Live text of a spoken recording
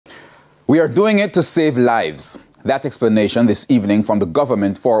We are doing it to save lives. That explanation this evening from the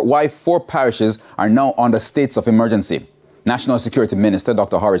government for why 4 parishes are now under states of emergency. National Security Minister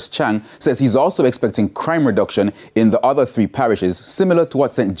Dr. Horace Chang says he's also expecting crime reduction in the other 3 parishes, similar to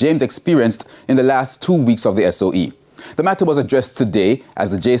what St. James experienced in the last 2 weeks of the SOE. The matter was addressed today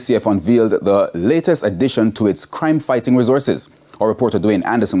as the JCF unveiled the latest addition to its crime-fighting resources. Our reporter Dwayne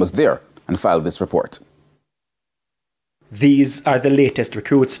Anderson was there and filed this report. These are the latest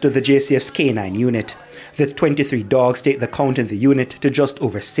recruits to the JCF's K9 unit. The 23 dogs take the count in the unit to just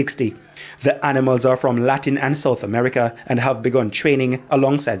over 60. The animals are from Latin and South America and have begun training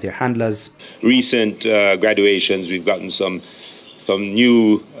alongside their handlers. Recent graduations, we've gotten some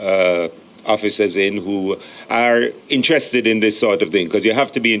new officers in who are interested in this sort of thing, because you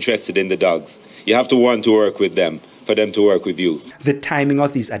have to be interested in the dogs. You have to want to work with them for them to work with you. The timing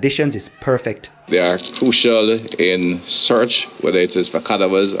of these additions is perfect. They are crucial in search, whether it is for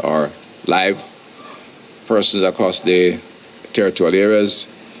cadavers or live persons across the territorial areas,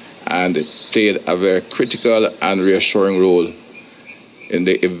 and it played a very critical and reassuring role in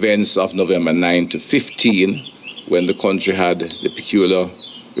the events of November 9 to 15, when the country had the peculiar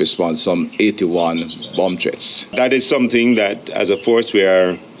response from 81 bomb threats. That is something that, as a force, we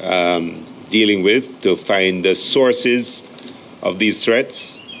are dealing with, to find the sources of these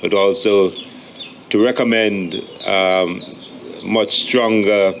threats, but also to recommend much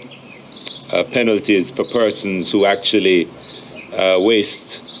stronger penalties for persons who actually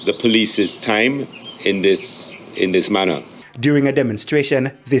waste the police's time in this manner. During a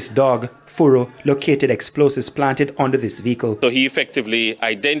demonstration, this dog, Furo, located explosives planted under this vehicle. So he effectively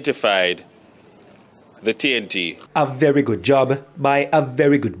identified the TNT. A very good job by a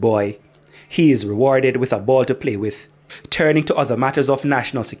very good boy. He is rewarded with a ball to play with. Turning to other matters of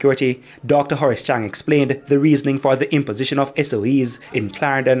national security, Dr. Horace Chang explained the reasoning for the imposition of SOEs in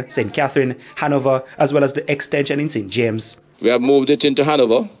Clarendon, St. Catherine, Hanover, as well as the extension in St. James. We have moved it into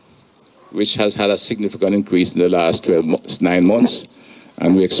Hanover, which has had a significant increase in the last 9 months,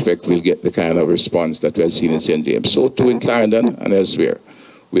 and we expect we'll get the kind of response that we have seen in St. James. So too in Clarendon and elsewhere.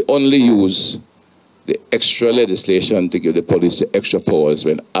 We only use the extra legislation to give the police the extra powers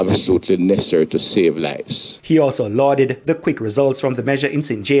when absolutely necessary to save lives. He also lauded the quick results from the measure in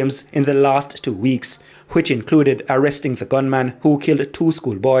St. James in the last 2 weeks, which included arresting the gunman who killed 2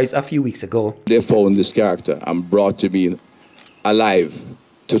 schoolboys a few weeks ago. They found this character and brought to be alive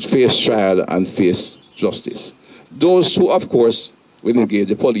to face trial and face justice. Those who, of course, will engage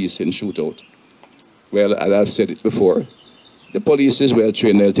the police in shootout. Well, as I've said it before, the police is well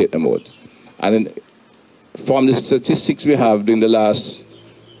trained, they'll take them out. And from the statistics we have during the last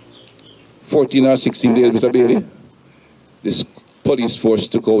 14 or 16 days, Mr. Bailey, this police force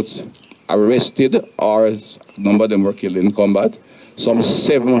took out, arrested, or a number of them were killed in combat, some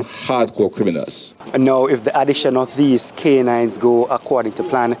 7 hardcore criminals. And now, if the addition of these K9s go according to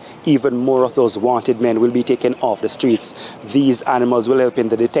plan, even more of those wanted men will be taken off the streets. These animals will help in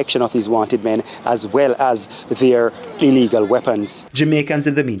the detection of these wanted men as well as their illegal weapons. Jamaicans,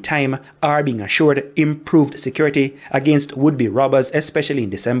 in the meantime, are being assured improved security against would-be robbers, especially in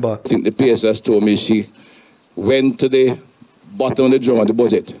December. I think the PSS told me she went to the bottom of the drum of the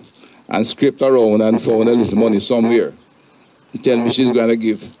budget and scraped around and found a little money somewhere. Tell me she's going to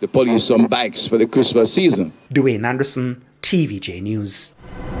give the police some bikes for the Christmas season. Dwayne Anderson, TVJ News.